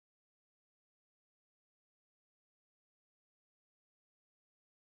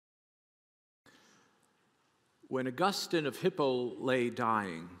When Augustine of Hippo lay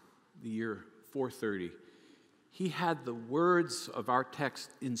dying, the year 430, he had the words of our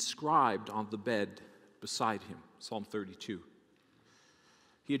text inscribed on the bed beside him, Psalm 32.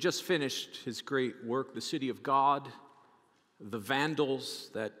 He had just finished his great work, The City of God. The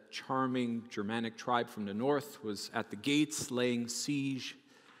Vandals, that charming Germanic tribe from the north, was at the gates laying siege.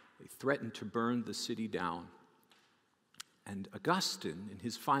 They threatened to burn the city down. And Augustine, in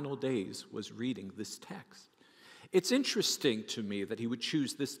his final days, was reading this text. It's interesting to me that he would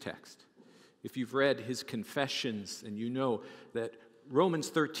choose this text. If you've read his confessions and you know that Romans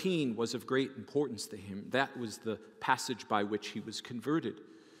 13 was of great importance to him, that was the passage by which he was converted.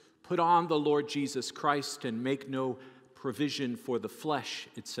 Put on the Lord Jesus Christ and make no provision for the flesh,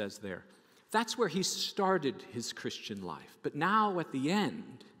 it says there. That's where he started his Christian life. But now at the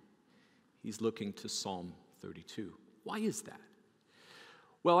end, he's looking to Psalm 32. Why is that?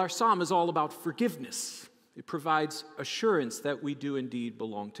 Well, our psalm is all about forgiveness. It provides assurance that we do indeed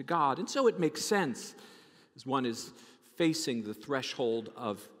belong to God. And so it makes sense as one is facing the threshold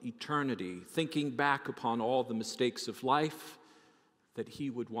of eternity, thinking back upon all the mistakes of life, that he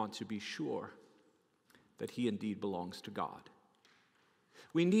would want to be sure that he indeed belongs to God.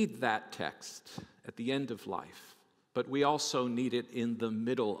 We need that text at the end of life, but we also need it in the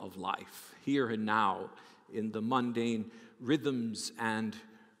middle of life, here and now, in the mundane rhythms and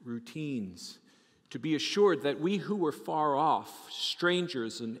routines, to be assured that we who were far off,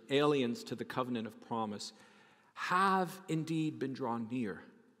 strangers and aliens to the covenant of promise, have indeed been drawn near,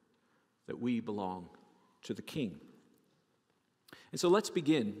 that we belong to the King. And so let's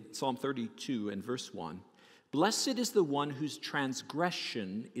begin Psalm 32 and verse 1. Blessed is the one whose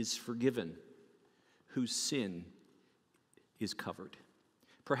transgression is forgiven, whose sin is covered.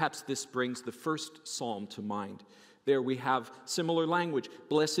 Perhaps this brings the first psalm to mind. There we have similar language.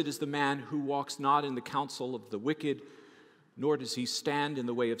 Blessed is the man who walks not in the counsel of the wicked, nor does he stand in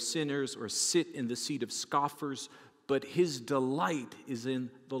the way of sinners or sit in the seat of scoffers, but his delight is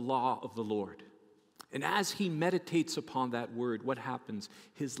in the law of the Lord. And as he meditates upon that word, what happens?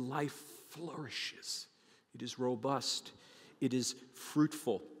 His life flourishes. It is robust. It is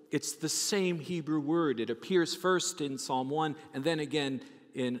fruitful. It's the same Hebrew word. It appears first in Psalm 1 and then again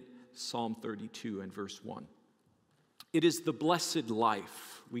in Psalm 32 and verse 1. It is the blessed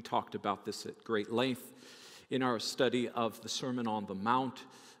life. We talked about this at great length in our study of the Sermon on the Mount.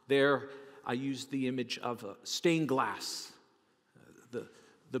 There, I used the image of a stained glass.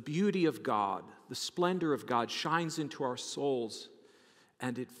 The beauty of God, the splendor of God shines into our souls,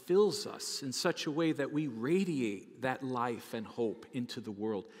 and it fills us in such a way that we radiate that life and hope into the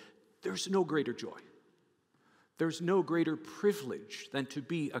world. There's no greater joy. There's no greater privilege than to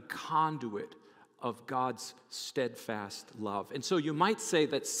be a conduit of God's steadfast love. And so you might say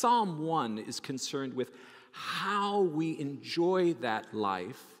that Psalm 1 is concerned with how we enjoy that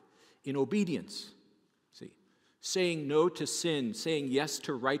life in obedience. See, saying no to sin, saying yes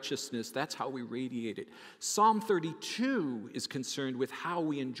to righteousness, that's how we radiate it. Psalm 32 is concerned with how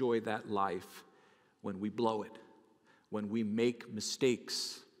we enjoy that life when we blow it, when we make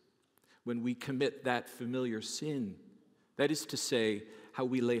mistakes, when we commit that familiar sin. That is to say, how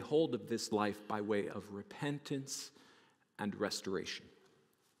we lay hold of this life by way of repentance and restoration.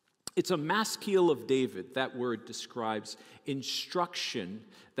 It's a maskil of David. That word describes instruction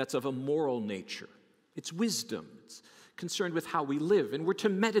that's of a moral nature. It's wisdom. It's concerned with how we live, and we're to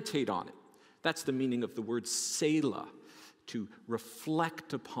meditate on it. That's the meaning of the word Selah, to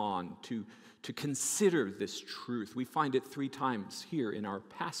reflect upon, to consider this truth. We find it 3 times here in our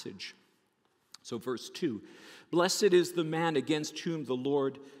passage. So verse 2, blessed is the man against whom the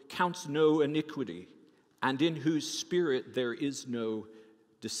Lord counts no iniquity, and in whose spirit there is no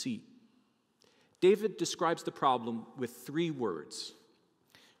deceit. David describes the problem with 3 words: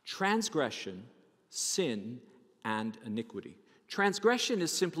 transgression, sin, and iniquity. Transgression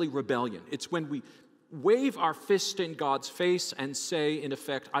is simply rebellion. It's when we wave our fist in God's face and say, in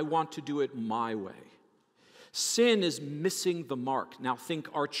effect, I want to do it my way. Sin is missing the mark. Now think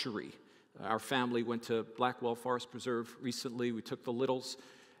archery. Our family went to Blackwell Forest Preserve recently. We took the littles,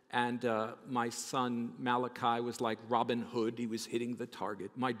 and my son Malachi was like Robin Hood. He was hitting the target.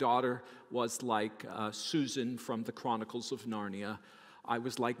 My daughter was like Susan from the Chronicles of Narnia. I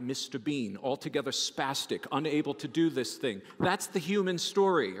was like Mr. Bean, altogether spastic, unable to do this thing. That's the human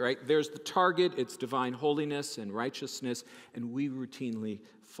story, right? There's the target, it's divine holiness and righteousness, and we routinely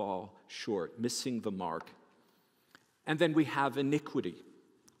fall short, missing the mark. And then we have iniquity.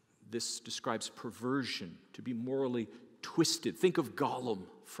 This describes perversion, to be morally twisted. Think of Gollum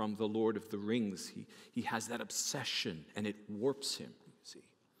from The Lord of the Rings. He has that obsession, and it warps him, you see.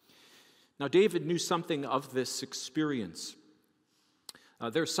 Now, David knew something of this experience.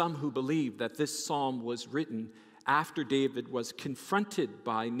 There are some who believe that this psalm was written after David was confronted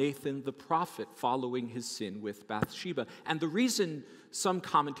by Nathan the prophet following his sin with Bathsheba. And the reason some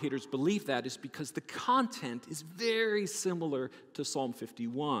commentators believe that is because the content is very similar to Psalm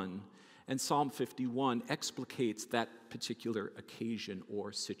 51, and Psalm 51 explicates that particular occasion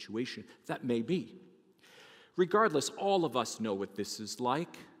or situation. That may be. Regardless, all of us know what this is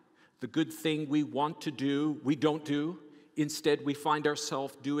like. The good thing we want to do, we don't do. Instead, we find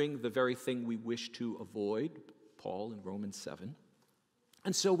ourselves doing the very thing we wish to avoid, Paul in Romans 7.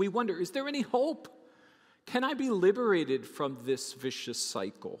 And so we wonder, is there any hope? Can I be liberated from this vicious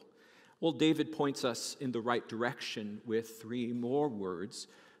cycle? Well, David points us in the right direction with 3 more words: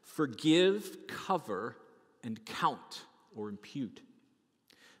 forgive, cover, and count or impute.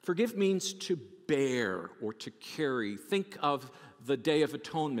 Forgive means to bear or to carry. Think of the Day of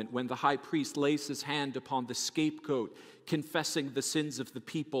Atonement when the high priest lays his hand upon the scapegoat, confessing the sins of the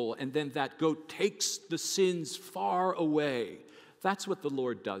people, and then that goat takes the sins far away. That's what the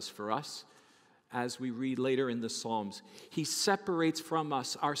Lord does for us. As we read later in the Psalms, he separates from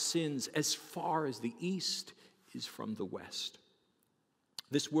us our sins as far as the east is from the west.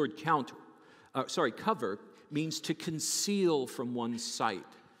 This word cover means to conceal from one's sight.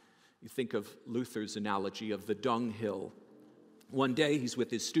 You think of Luther's analogy of the dunghill. One day he's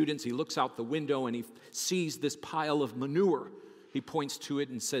with his students, he looks out the window and he sees this pile of manure. He points to it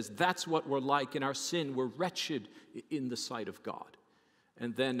and says, that's what we're like in our sin. We're wretched in the sight of God.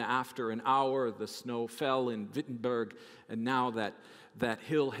 And then after an hour, the snow fell in Wittenberg, and now that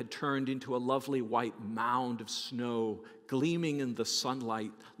hill had turned into a lovely white mound of snow gleaming in the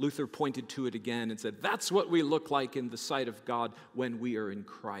sunlight. Luther pointed to it again and said, that's what we look like in the sight of God when we are in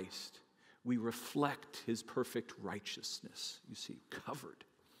Christ. We reflect his perfect righteousness, you see, covered.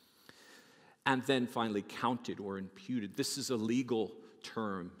 And then finally counted or imputed. This is a legal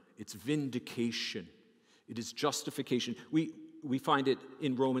term. It's vindication. It is justification. We find it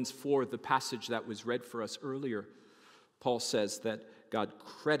in Romans 4, the passage that was read for us earlier. Paul says that God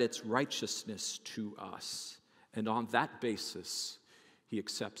credits righteousness to us, and on that basis, he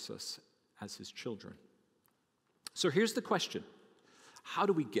accepts us as his children. So here's the question. How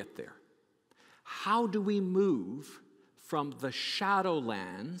do we get there? How do we move from the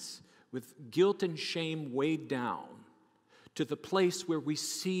shadowlands with guilt and shame weighed down to the place where we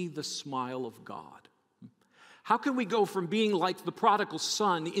see the smile of God? How can we go from being like the prodigal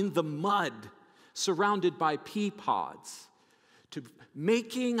son in the mud, surrounded by pea pods, to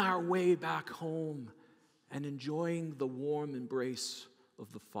making our way back home and enjoying the warm embrace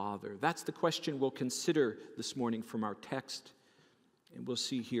of the Father? That's the question we'll consider this morning from our text. And we'll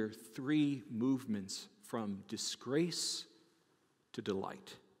see here 3 movements from disgrace to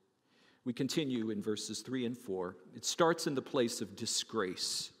delight. We continue in verses 3 and 4. It starts in the place of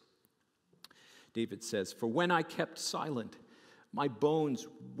disgrace. David says, for when I kept silent, my bones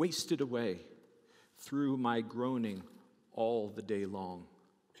wasted away through my groaning all the day long.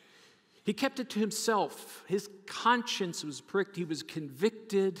 He kept it to himself. His conscience was pricked. He was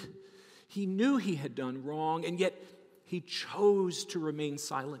convicted. He knew he had done wrong, and yet he chose to remain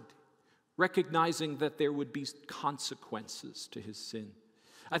silent, recognizing that there would be consequences to his sin.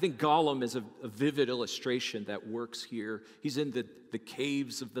 I think Gollum is a vivid illustration that works here. He's in the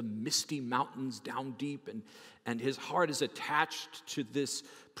caves of the misty mountains down deep, and his heart is attached to this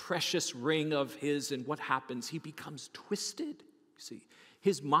precious ring of his, and what happens? He becomes twisted, you see.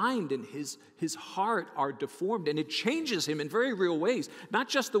 His mind and his heart are deformed, and it changes him in very real ways. Not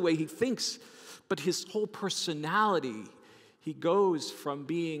just the way he thinks, but his whole personality. He goes from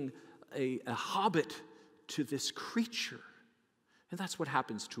being a hobbit to this creature. And that's what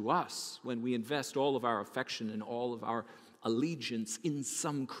happens to us when we invest all of our affection and all of our allegiance in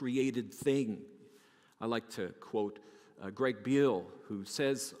some created thing. I like to quote Greg Beale, who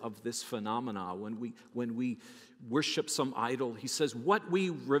says of this phenomena, when we worship some idol, he says, what we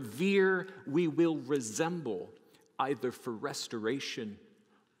revere, we will resemble, either for restoration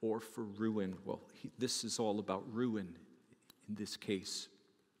or for ruin. Well, this is all about ruin in this case.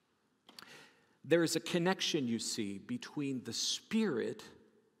 There is a connection, you see, between the spirit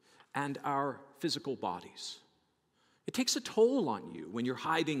and our physical bodies. It takes a toll on you when you're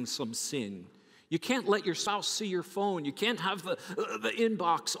hiding some sin. You can't let your spouse see your phone. You can't have the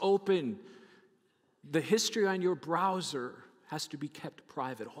inbox open. The history on your browser has to be kept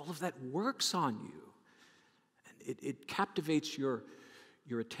private. All of that works on you. And it captivates your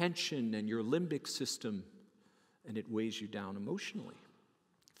attention and your limbic system, and it weighs you down emotionally,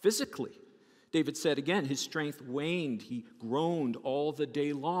 physically. David said again, his strength waned. He groaned all the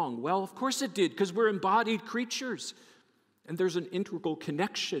day long. Well, of course it did, because we're embodied creatures. And there's an integral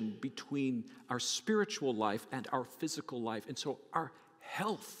connection between our spiritual life and our physical life. And so our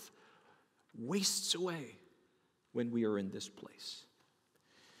health wastes away when we are in this place.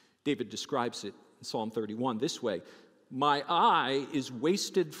 David describes it in Psalm 31 this way: "My eye is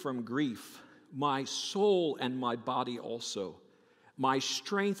wasted from grief, my soul and my body also. My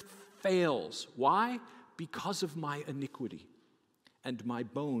strength fails." Why? Because of my iniquity, and my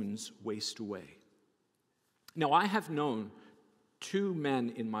bones waste away. Now, I have known two men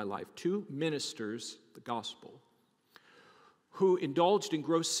in my life, two ministers, the gospel, who indulged in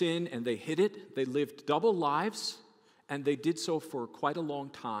gross sin and they hid it. They lived double lives, and they did so for quite a long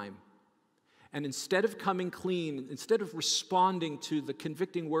time. And instead of coming clean, instead of responding to the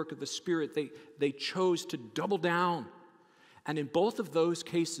convicting work of the Spirit, they chose to double down. And in both of those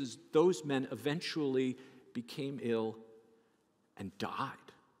cases, those men eventually became ill and died.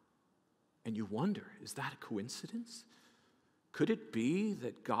 And you wonder, is that a coincidence? Could it be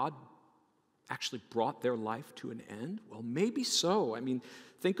that God actually brought their life to an end? Well, maybe so. I mean,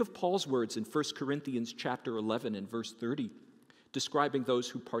 think of Paul's words in 1 Corinthians chapter 11 and verse 30, describing those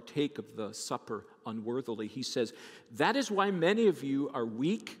who partake of the supper unworthily. He says, "That is why many of you are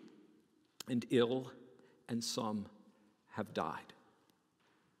weak and ill, and some have died."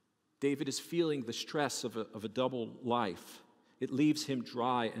 David is feeling the stress of a double life. It leaves him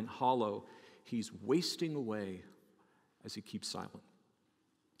dry and hollow. He's wasting away as he keeps silent.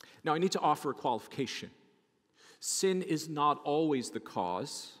 Now, I need to offer a qualification. Sin is not always the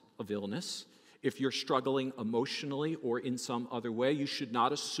cause of illness. If you're struggling emotionally or in some other way, you should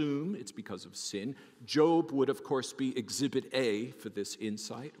not assume it's because of sin. Job would, of course, be exhibit A for this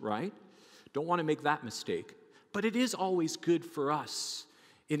insight, right? Don't want to make that mistake. But it is always good for us,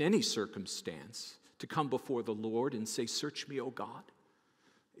 in any circumstance, to come before the Lord and say, "Search me, O God.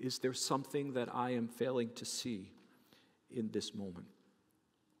 Is there something that I am failing to see in this moment?"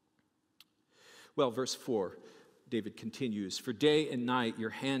 Well, verse 4, David continues, "For day and night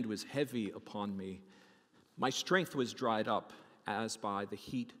your hand was heavy upon me. My strength was dried up as by the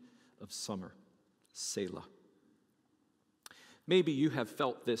heat of summer." Selah. Maybe you have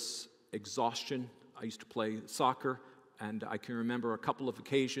felt this exhaustion. I used to play soccer, and I can remember a couple of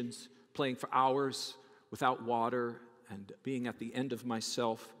occasions playing for hours without water and being at the end of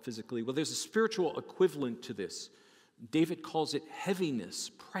myself physically. Well, there's a spiritual equivalent to this. David calls it heaviness,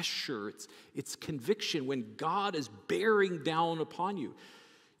 pressure. It's conviction when God is bearing down upon you.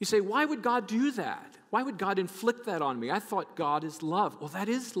 You say, why would God do that? Why would God inflict that on me? I thought God is love. Well, that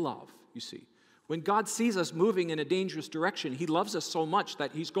is love, you see. When God sees us moving in a dangerous direction, he loves us so much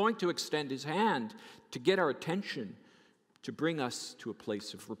that he's going to extend his hand to get our attention, to bring us to a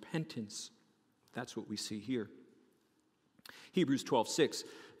place of repentance. That's what we see here. Hebrews 12:6,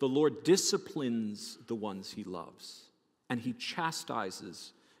 "The Lord disciplines the ones he loves, and he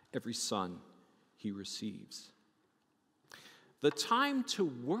chastises every son he receives." The time to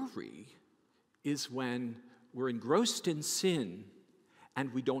worry is when we're engrossed in sin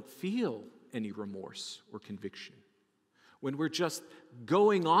and we don't feel any remorse or conviction. When we're just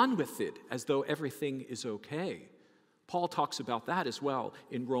going on with it as though everything is okay. Paul talks about that as well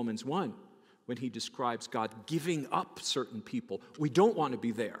in Romans 1 when he describes God giving up certain people. We don't want to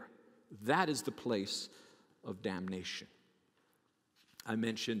be there. That is the place of damnation. I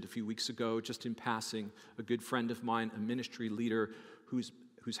mentioned a few weeks ago, just in passing, a good friend of mine, a ministry leader who's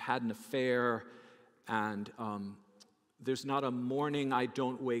had an affair, and there's not a morning I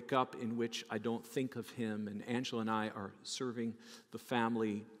don't wake up in which I don't think of him. And Angela and I are serving the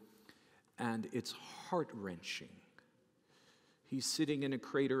family, and it's heart-wrenching. He's sitting in a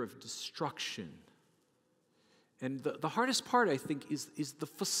crater of destruction. And the hardest part, I think, is the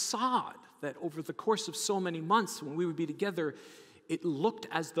facade that over the course of so many months when we would be together, it looked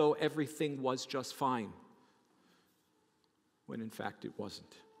as though everything was just fine, when in fact it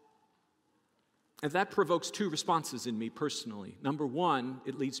wasn't. And that provokes two responses in me personally. Number one,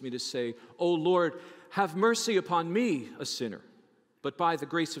 it leads me to say, "Oh Lord, have mercy upon me, a sinner. But by the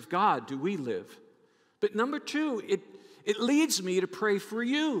grace of God do we live." But number two, it leads me to pray for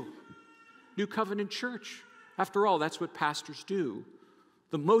you, New Covenant Church. After all, that's what pastors do.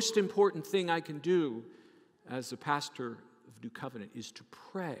 The most important thing I can do as a pastor of New Covenant is to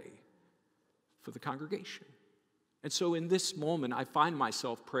pray for the congregation. And so in this moment, I find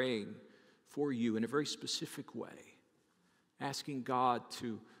myself praying for you in a very specific way, asking God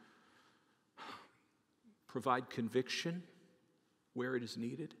to provide conviction where it is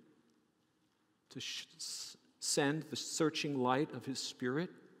needed, to send the searching light of his Spirit,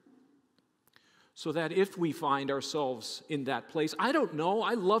 So that if we find ourselves in that place, I don't know,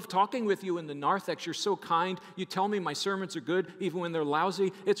 I love talking with you in the narthex. You're so kind. You tell me my sermons are good, even when they're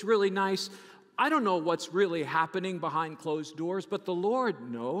lousy. It's really nice. I don't know what's really happening behind closed doors, but the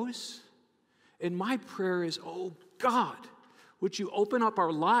Lord knows. And my prayer is, oh God, would you open up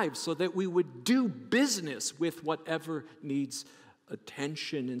our lives so that we would do business with whatever needs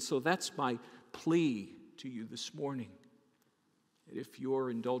attention. And so that's my plea to you this morning. If you're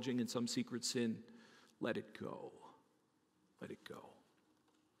indulging in some secret sin, let it go. Let it go.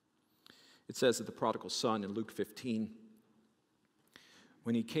 It says of the prodigal son in Luke 15,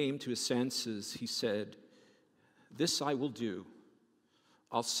 when he came to his senses, he said, "This I will do.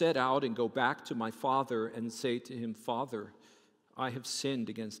 I'll set out and go back to my father and say to him, 'Father, I have sinned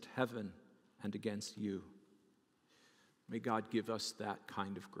against heaven and against you.'" May God give us that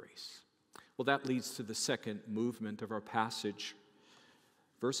kind of grace. Well, that leads to the second movement of our passage.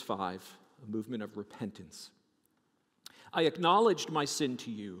 Verse 5, a movement of repentance. "I acknowledged my sin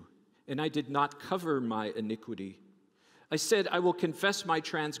to you, and I did not cover my iniquity. I said, I will confess my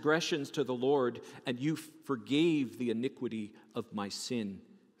transgressions to the Lord, and you forgave the iniquity of my sin.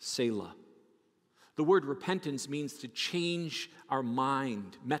 Selah." The word repentance means to change our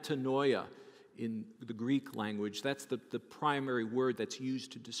mind, metanoia in the Greek language. That's the primary word that's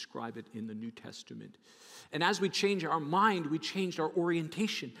used to describe it in the New Testament. And as we change our mind, we changed our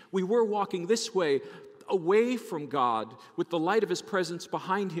orientation. We were walking this way, away from God. With the light of his presence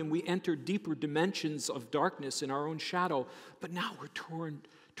behind him, we entered deeper dimensions of darkness in our own shadow. But now we're turned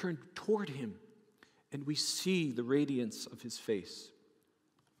toward him, and we see the radiance of his face.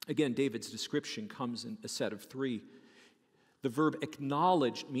 Again, David's description comes in a set of three. The verb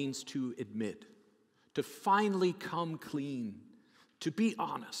acknowledge means to admit, to finally come clean, to be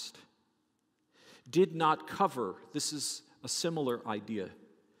honest. Did not cover, this is a similar idea.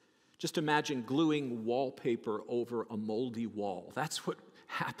 Just imagine gluing wallpaper over a moldy wall. That's what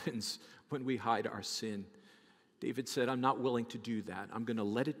happens when we hide our sin. David said, I'm not willing to do that. I'm going to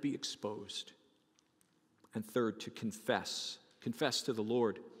let it be exposed. And third, to confess to the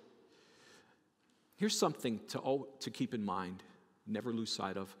Lord. Here's something to keep in mind, never lose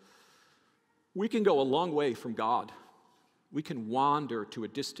sight of. We can go a long way from God. We can wander to a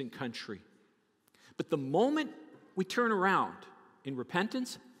distant country. But the moment we turn around in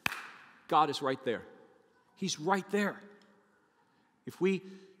repentance, God is right there. He's right there. If we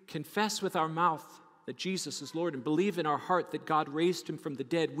confess with our mouth that Jesus is Lord and believe in our heart that God raised him from the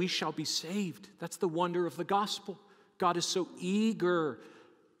dead, we shall be saved. That's the wonder of the gospel. God is so eager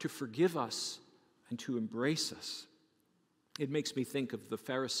to forgive us and to embrace us. It makes me think of the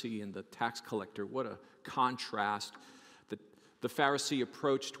Pharisee and the tax collector. What a contrast. The Pharisee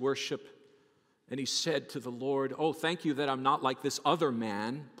approached worship and he said to the Lord, "Oh, thank you that I'm not like this other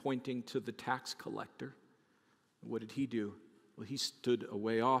man," pointing to the tax collector. What did he do? Well, he stood a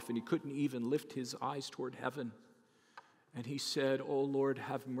way off and he couldn't even lift his eyes toward heaven. And he said, "Oh, Lord,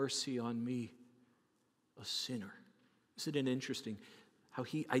 have mercy on me, a sinner." Isn't it interesting how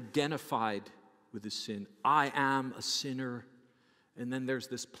he identified with his sin? I am a sinner. And then there's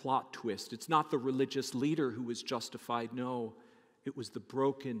this plot twist. It's not the religious leader who was justified. No, it was the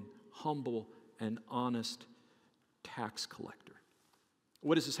broken, humble, and honest tax collector.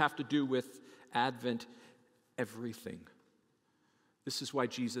 What does this have to do with Advent? Everything. This is why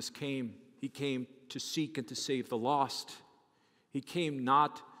Jesus came. He came to seek and to save the lost. He came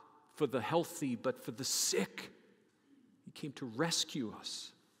not for the healthy, but for the sick. He came to rescue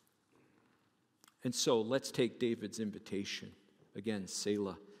us. And so let's take David's invitation. Again,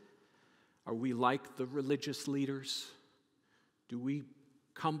 Selah. Are we like the religious leaders? Do we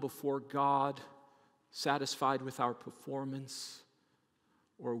come before God satisfied with our performance?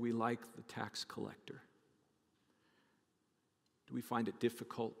 Or are we like the tax collector? Do we find it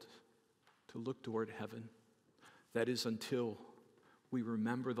difficult to look toward heaven? That is until we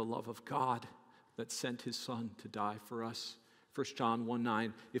remember the love of God that sent his Son to die for us. 1 John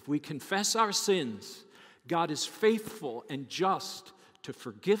 1:9, if we confess our sins, God is faithful and just to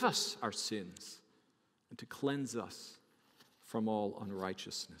forgive us our sins and to cleanse us from all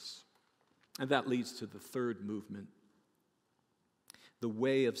unrighteousness. And that leads to the third movement, the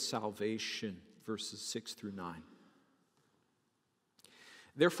way of salvation, verses 6 through 9.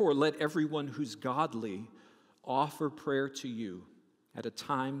 Therefore, let everyone who's godly offer prayer to you at a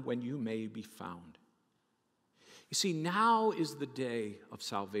time when you may be found. You see, now is the day of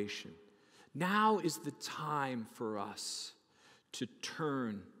salvation. Now is the time for us to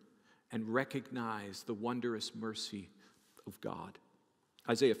turn and recognize the wondrous mercy of God.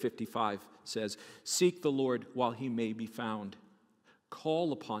 Isaiah 55 says, "Seek the Lord while he may be found.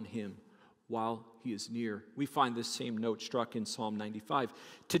 Call upon him while he is near. We find this same note struck in Psalm 95.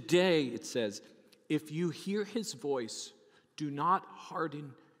 Today, it says, if you hear his voice, do not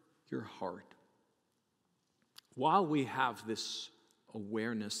harden your heart. While we have this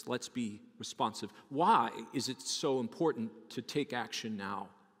awareness, let's be responsive. Why is it so important to take action now?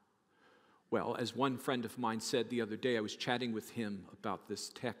 Well, as one friend of mine said the other day, I was chatting with him about this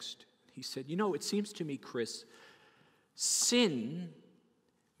text. He said, it seems to me, Chris, sin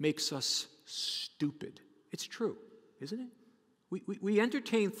makes us stupid. It's true, isn't it? We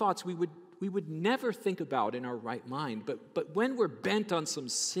entertain thoughts we would never think about in our right mind, but when we're bent on some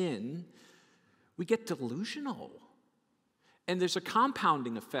sin, we get delusional. And there's a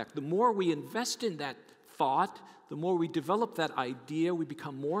compounding effect. The more we invest in that thought, the more we develop that idea, we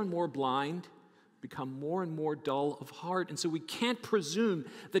become more and more blind, become more and more dull of heart. And so we can't presume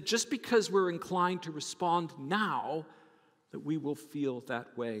that just because we're inclined to respond now, that we will feel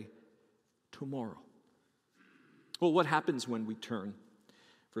that way tomorrow. Well, what happens when we turn?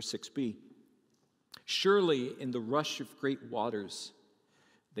 Verse 6b. Surely in the rush of great waters,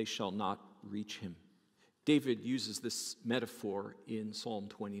 they shall not reach him. David uses this metaphor in Psalm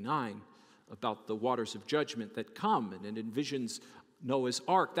 29 about the waters of judgment that come, and it envisions Noah's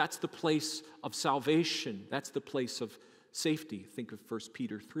ark. That's the place of salvation. That's the place of safety. Think of 1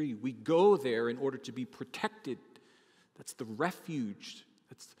 Peter 3. We go there in order to be protected. That's the refuge.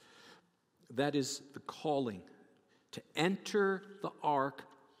 That is the calling, to enter the ark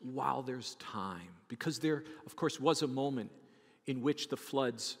while there's time. Because there, of course, was a moment in which the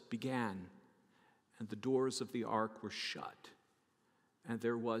floods began, and the doors of the ark were shut. And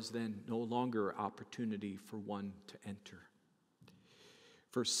there was then no longer opportunity for one to enter.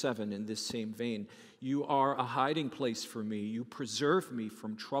 Verse 7, in this same vein, you are a hiding place for me. You preserve me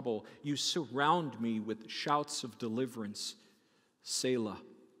from trouble. You surround me with shouts of deliverance. Selah.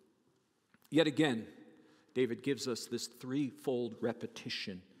 Yet again, David gives us this threefold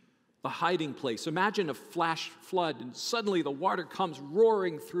repetition. The hiding place. Imagine a flash flood and suddenly the water comes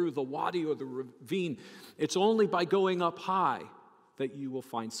roaring through the wadi or the ravine. It's only by going up high that you will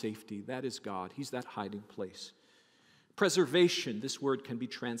find safety. That is God. He's that hiding place. Preservation, this word can be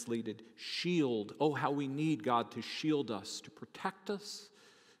translated shield. Oh, how we need God to shield us, to protect us,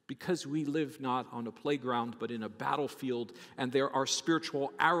 because we live not on a playground but in a battlefield, and there are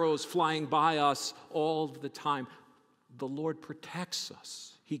spiritual arrows flying by us all the time. The Lord protects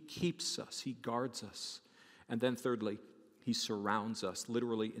us. He keeps us. He guards us. And then thirdly, he surrounds us,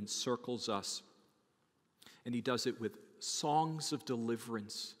 literally encircles us. And he does it with songs of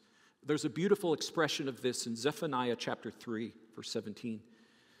deliverance. There's a beautiful expression of this in Zephaniah chapter 3, verse 17. It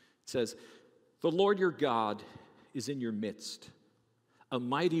says, the Lord your God is in your midst, a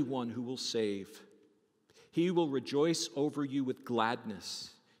mighty one who will save. He will rejoice over you with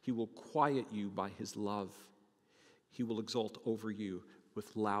gladness. He will quiet you by his love. He will exult over you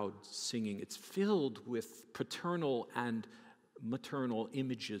with loud singing. It's filled with paternal and maternal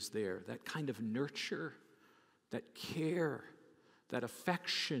images there, that kind of nurture, that care, that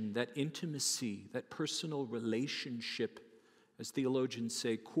affection, that intimacy, that personal relationship. As theologians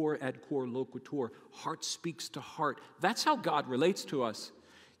say, cor ad cor loquitur, heart speaks to heart. That's how God relates to us.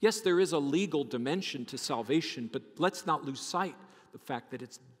 Yes, there is a legal dimension to salvation, but let's not lose sight of the fact that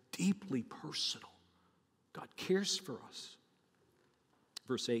it's deeply personal. God cares for us.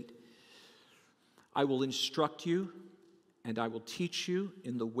 Verse 8, I will instruct you and I will teach you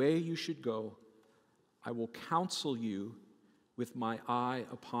in the way you should go. I will counsel you with my eye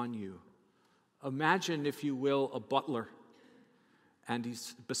upon you. Imagine, if you will, a butler, and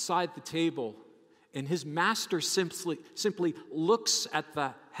he's beside the table, and his master simply looks at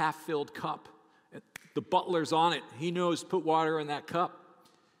the half-filled cup. The butler's on it. He knows, put water in that cup.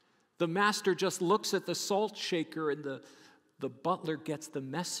 The master just looks at the salt shaker, and the butler gets the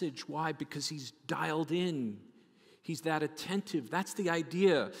message. Why? Because he's dialed in. He's that attentive. That's the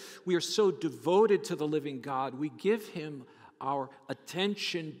idea. We are so devoted to the living God. We give him our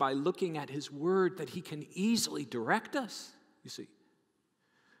attention by looking at his word that he can easily direct us, you see.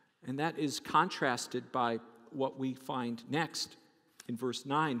 And that is contrasted by what we find next in verse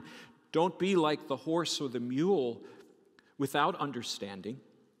 9. Don't be like the horse or the mule without understanding,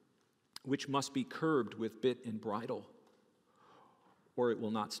 which must be curbed with bit and bridle, or it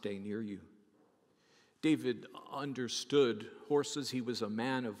will not stay near you. David understood horses. He was a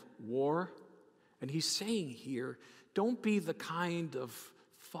man of war. And he's saying here, don't be the kind of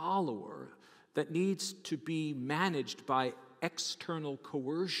follower that needs to be managed by external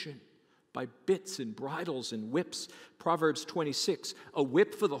coercion, by bits and bridles and whips. Proverbs 26, a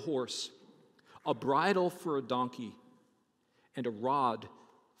whip for the horse, a bridle for a donkey, and a rod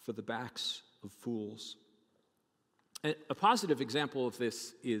for the backs of fools. A positive example of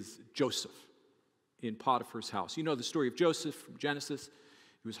this is Joseph in Potiphar's house. You know the story of Joseph from Genesis.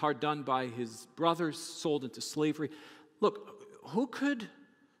 He was hard done by his brothers, sold into slavery. Look, who could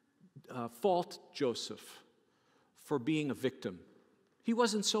fault Joseph for being a victim? He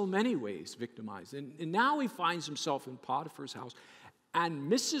was in so many ways victimized. And now he finds himself in Potiphar's house.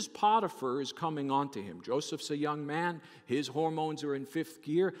 And Mrs. Potiphar is coming on to him. Joseph's a young man. His hormones are in fifth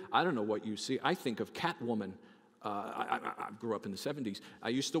gear. I don't know what you see. I think of Catwoman. I grew up in the 70s. I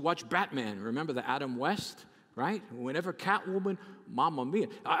used to watch Batman. Remember the Adam West, right? Whenever Catwoman, Mamma Mia.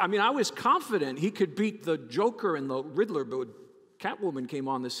 I mean, I was confident he could beat the Joker and the Riddler, but Catwoman came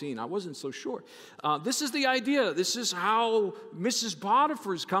on the scene. I wasn't so sure. This is the idea. This is how Mrs.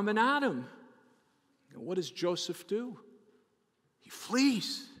 Potiphar's coming at him. And what does Joseph do? He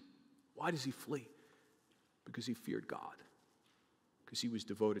flees. Why does he flee? Because he feared God. Because he was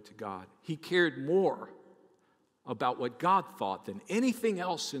devoted to God. He cared more about what God thought than anything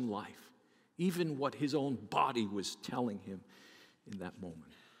else in life, even what his own body was telling him in that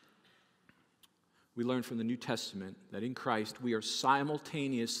moment. We learn from the New Testament that in Christ we are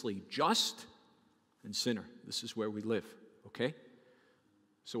simultaneously just and sinner. This is where we live, okay?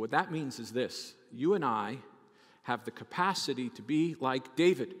 So what that means is this. You and I have the capacity to be like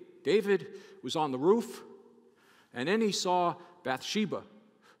David. David was on the roof, and then he saw Bathsheba,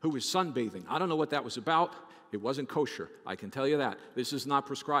 who was sunbathing. I don't know what that was about. It wasn't kosher, I can tell you that. This is not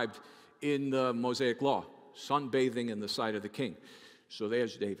prescribed in the Mosaic law, sunbathing in the sight of the king. So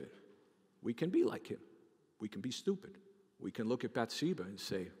there's David. We can be like him. We can be stupid. We can look at Bathsheba and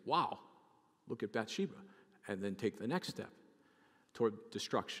say, wow, look at Bathsheba, and then take the next step toward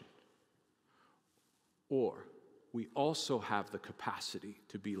destruction. Or we also have the capacity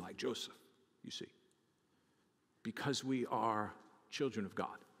to be like Joseph, you see, because we are children of God.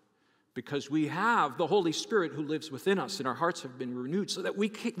 Because we have the Holy Spirit who lives within us, and our hearts have been renewed so that we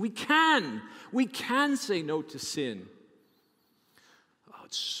can say no to sin. Oh,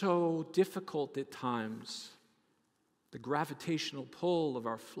 it's so difficult at times, the gravitational pull of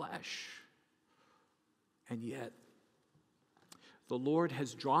our flesh. And yet, the Lord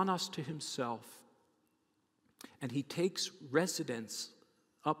has drawn us to himself, and he takes residence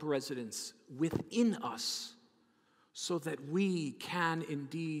within us, so that we can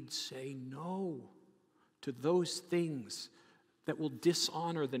indeed say no to those things that will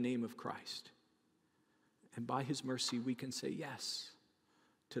dishonor the name of Christ. And by his mercy, we can say yes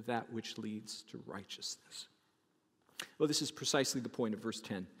to that which leads to righteousness. Well, this is precisely the point of verse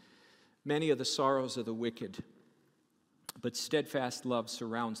 10. Many are the sorrows of the wicked, but steadfast love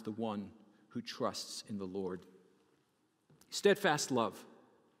surrounds the one who trusts in the Lord. Steadfast love,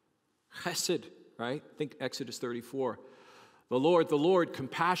 chesed, right? Think Exodus 34. The Lord,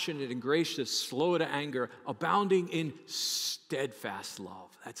 compassionate and gracious, slow to anger, abounding in steadfast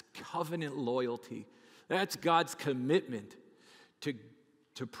love. That's covenant loyalty. That's God's commitment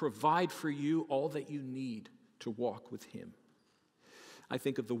to provide for you all that you need to walk with him. I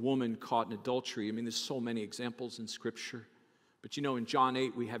think of the woman caught in adultery. I mean, there's so many examples in Scripture. But you know, in John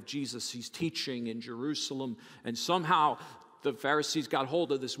 8, we have Jesus. He's teaching in Jerusalem, and somehow the Pharisees got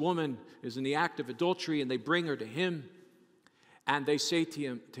hold of this woman who's in the act of adultery, and they bring her to him, and they say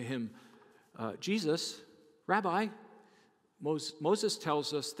to him, Jesus, Rabbi, Moses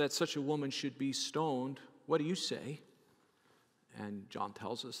tells us that such a woman should be stoned. What do you say? And John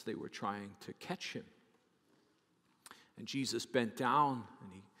tells us they were trying to catch him. And Jesus bent down,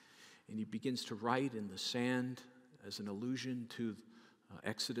 and he begins to write in the sand as an allusion to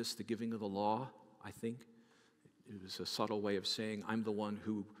Exodus, the giving of the law, I think. It was a subtle way of saying, I'm the one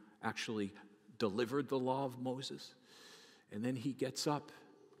who actually delivered the law of Moses. And then he gets up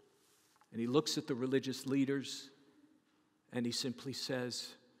and he looks at the religious leaders and he simply says,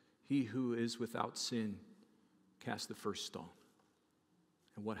 he who is without sin, cast the first stone.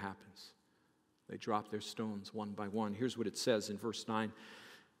 And what happens? They drop their stones one by one. Here's what it says in verse 9.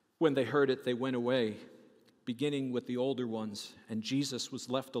 When they heard it, they went away, beginning with the older ones, and Jesus was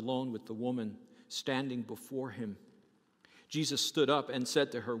left alone with the woman standing before him. Jesus stood up and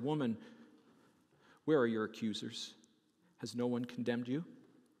said to her, Woman, where are your accusers? Has no one condemned you?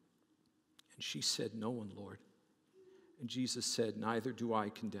 And she said, No one, Lord. And Jesus said, Neither do I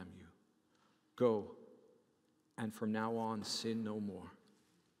condemn you. Go, and from now on sin no more.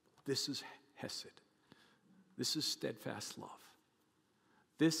 This is hesed. This is steadfast love.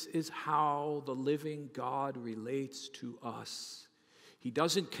 This is how the living God relates to us. He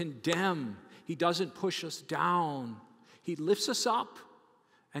doesn't condemn. He doesn't push us down. He lifts us up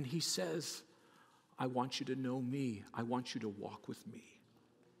and he says, I want you to know me. I want you to walk with me.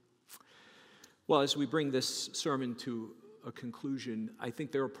 Well, as we bring this sermon to a conclusion, I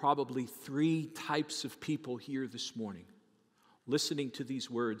think there are probably three types of people here this morning listening to these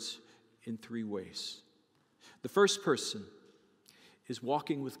words in three ways. The first person is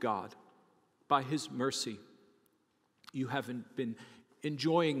walking with God by His mercy. You have been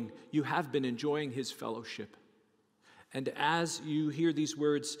enjoying His fellowship. And as you hear these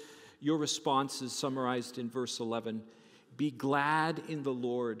words, your response is summarized in verse 11. Be glad in the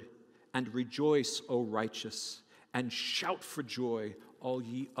Lord and rejoice, O righteous, and shout for joy, all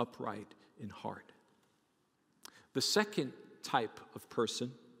ye upright in heart. The second type of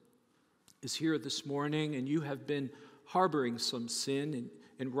person is here this morning, and you have been harboring some sin,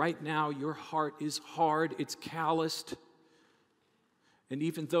 and right now your heart is hard, it's calloused. And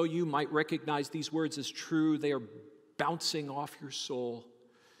even though you might recognize these words as true, they are bouncing off your soul.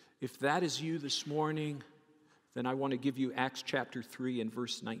 If that is you this morning, then I want to give you Acts chapter 3 and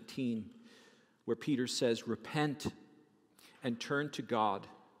verse 19, where Peter says, repent and turn to God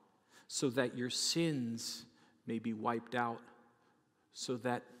so that your sins may be wiped out, so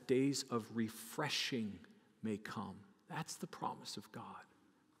that days of refreshing may come. That's the promise of God,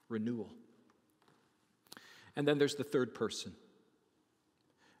 renewal. And then there's the third person.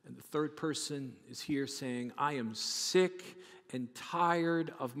 And the third person is here saying, I am sick and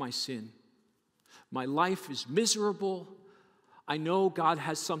tired of my sin. My life is miserable. I know God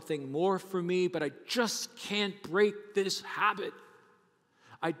has something more for me, but I just can't break this habit.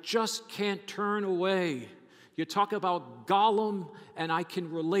 I just can't turn away. You talk about Gollum, and I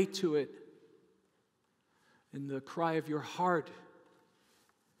can relate to it. And the cry of your heart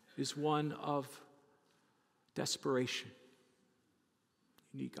is one of desperation.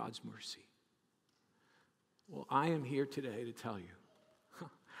 You need God's mercy. Well, I am here today to tell you,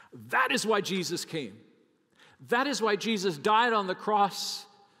 that is why Jesus came. That is why Jesus died on the cross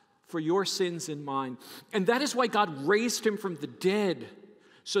for your sins and mine. And that is why God raised him from the dead,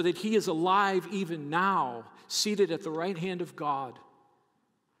 so that he is alive even now, seated at the right hand of God,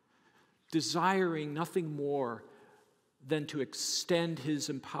 desiring nothing more than to extend his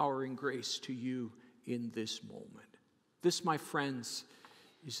empowering grace to you in this moment. This, my friends,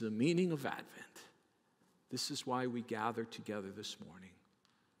 is the meaning of Advent. This is why we gather together this morning.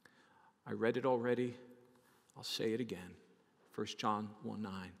 I read it already. I'll say it again. 1 John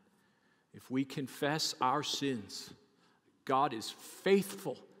 1:9. If we confess our sins, God is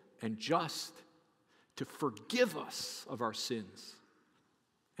faithful and just to forgive us of our sins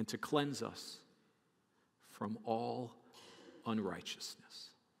and to cleanse us from all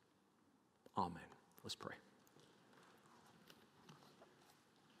unrighteousness. Amen. Let's pray.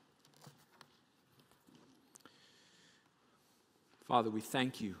 Father, we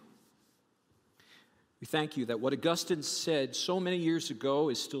thank you. We thank you that what Augustine said so many years ago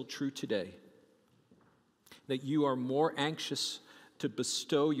is still true today. That you are more anxious to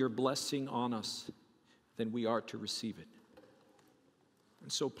bestow your blessing on us than we are to receive it.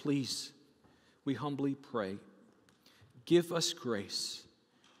 And so please, we humbly pray, give us grace,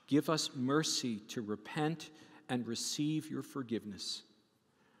 give us mercy to repent and receive your forgiveness.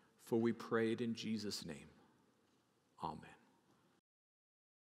 For we pray it in Jesus' name. Amen.